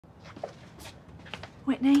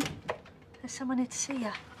Whitney, there's someone here to see you.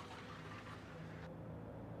 I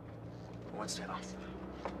won't stay long.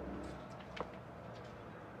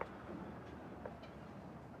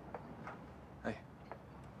 Hey.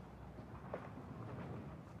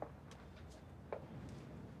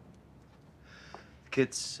 The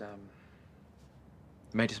kids,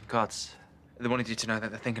 made you some cards. They wanted you to know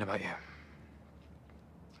that they're thinking about you.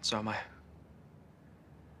 So am I.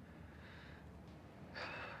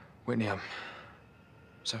 Whitney, I'm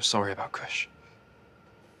so sorry about Kush.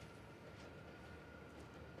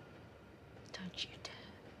 Don't you dare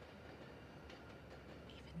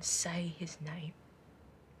even say his name.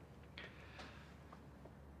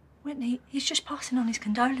 Whitney, he's just passing on his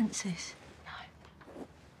condolences. No.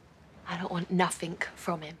 I don't want nothing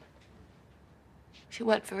from him. If it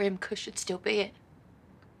weren't for him, Kush would still be it.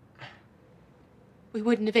 We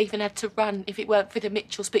wouldn't have even had to run if it weren't for the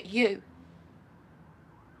Mitchells, but you.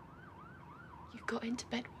 You got into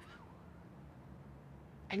bed with them.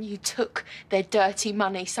 And you took their dirty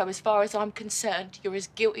money, so as far as I'm concerned, you're as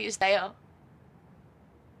guilty as they are.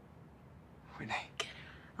 Whitney.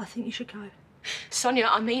 I think you should go. Sonia,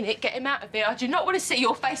 I mean it. Get him out of here. I do not want to see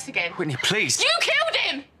your face again. Whitney, please. You killed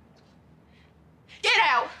him!